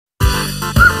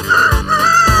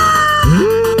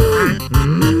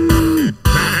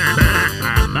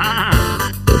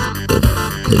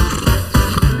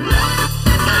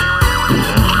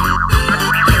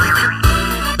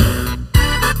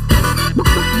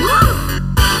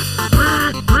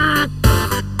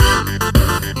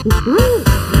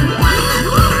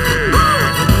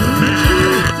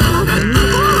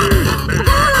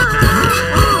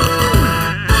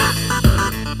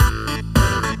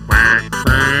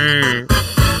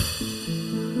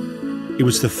It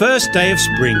was the first day of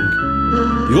spring.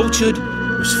 The orchard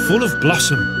was full of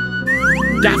blossom.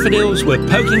 Daffodils were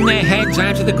poking their heads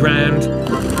out of the ground.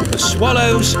 The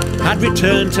swallows had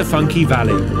returned to Funky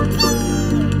Valley.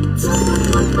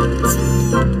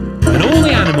 And all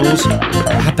the animals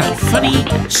had that funny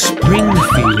spring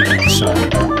feeling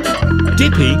inside.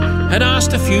 Dippy had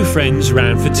asked a few friends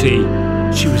round for tea.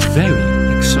 She was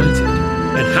very excited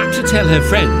and had to tell her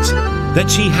friends that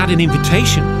she had an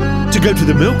invitation to go to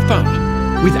the milk pond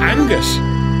with Angus.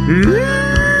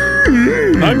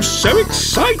 I'm so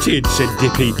excited, said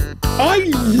Dippy.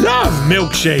 I love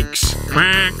milkshakes.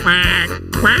 Quack, quack,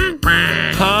 quack,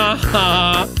 quack. Ha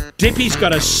ha! Dippy's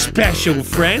got a special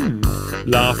friend,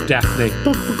 laughed Daphne.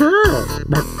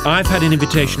 I've had an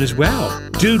invitation as well.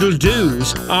 Doodle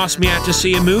Doos asked me out to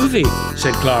see a movie,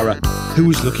 said Clara, who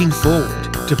was looking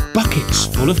forward to buckets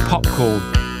full of popcorn.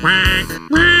 Quack,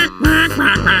 quack, quack,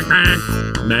 quack, quack,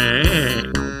 quack. Meh,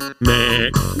 meh,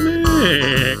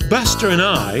 meh. Buster and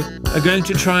I are going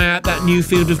to try out that new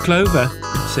field of clover,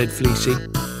 said Fleecy,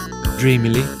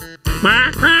 dreamily.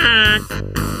 Quack, quack,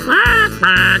 quack,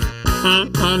 quack.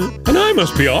 And I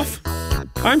must be off.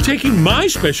 I'm taking my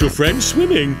special friend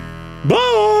swimming.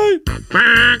 Bye!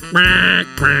 Quack, quack,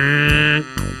 quack,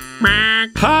 quack.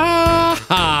 Ha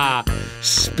ha!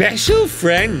 Special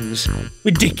friends!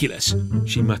 Ridiculous,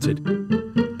 she muttered.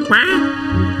 Quack,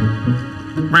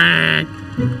 quack.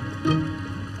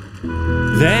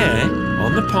 There,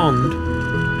 on the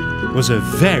pond, was a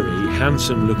very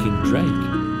handsome-looking drake.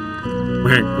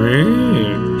 Quack,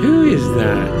 quack. Who is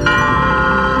that?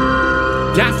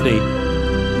 Daphne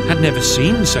had never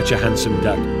seen such a handsome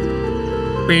duck.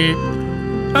 Quack,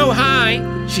 Oh, hi,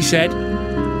 she said,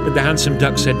 but the handsome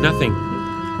duck said nothing.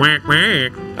 quack,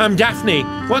 quack. I'm Daphne.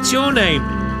 What's your name?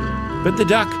 But the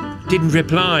duck didn't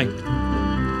reply.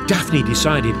 Daphne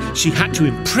decided she had to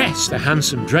impress the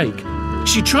handsome drake.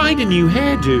 She tried a new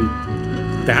hairdo.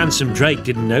 The handsome drake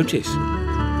didn't notice.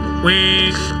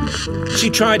 Quack, She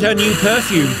tried her new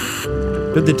perfume,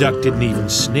 but the duck didn't even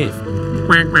sniff.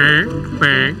 quack, quack,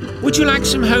 quack. Would you like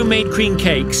some homemade cream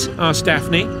cakes? Asked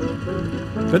Daphne.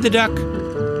 But the duck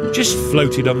just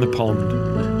floated on the pond.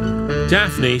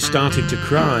 Daphne started to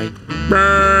cry.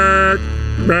 Quack,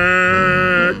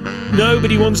 quack.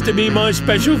 Nobody wants to be my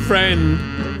special friend.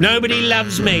 Nobody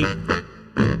loves me.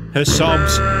 Her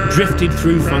sobs drifted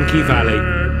through Funky Valley.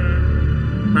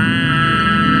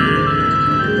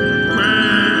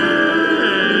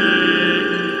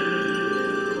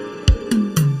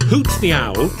 Hoot the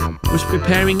owl was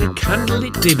preparing a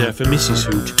candlelit dinner for Mrs.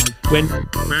 Hoot when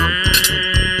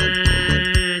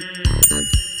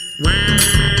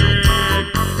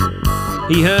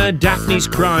he heard Daphne's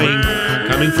crying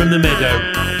coming from the meadow.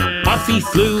 Off he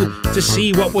flew to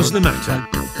see what was the matter.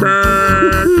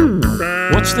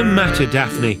 What's the matter,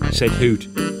 Daphne? Said Hoot.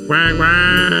 Quack,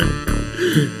 quack.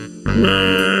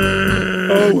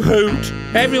 Oh, Hoot,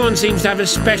 everyone seems to have a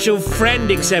special friend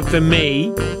except for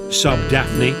me, sobbed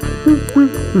Daphne.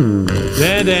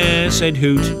 There, said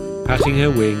Hoot, patting her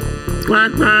wing.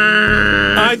 Quack,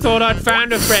 quack. I thought I'd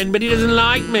found a friend, but he doesn't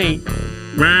like me.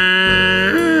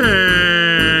 Quack.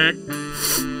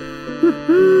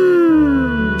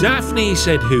 Daphne,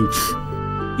 said Hoot,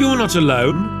 you're not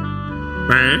alone.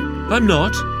 Quack. I'm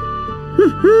not.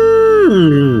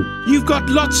 You've got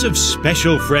lots of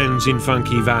special friends in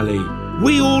Funky Valley.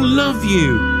 We all love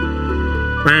you.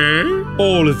 Quack.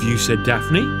 All of you, said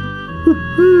Daphne.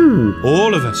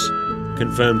 All of us,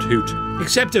 confirmed Hoot.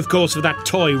 Except, of course, for that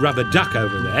toy rubber duck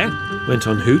over there, went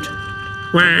on Hoot.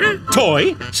 Quack.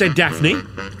 Toy? Said Daphne.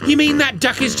 You mean that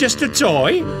duck is just a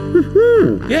toy?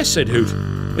 Yes, said Hoot.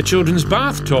 A children's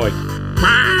bath toy.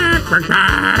 Quack, quack,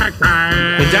 quack, quack.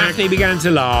 And Daphne began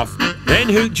to laugh. Then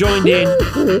Hoot joined in.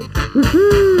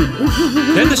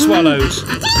 Then the swallows.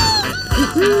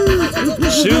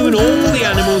 Soon all the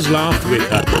animals laughed with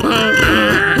her.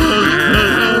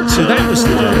 So that was the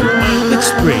day that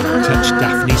spring touched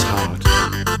Daphne's heart.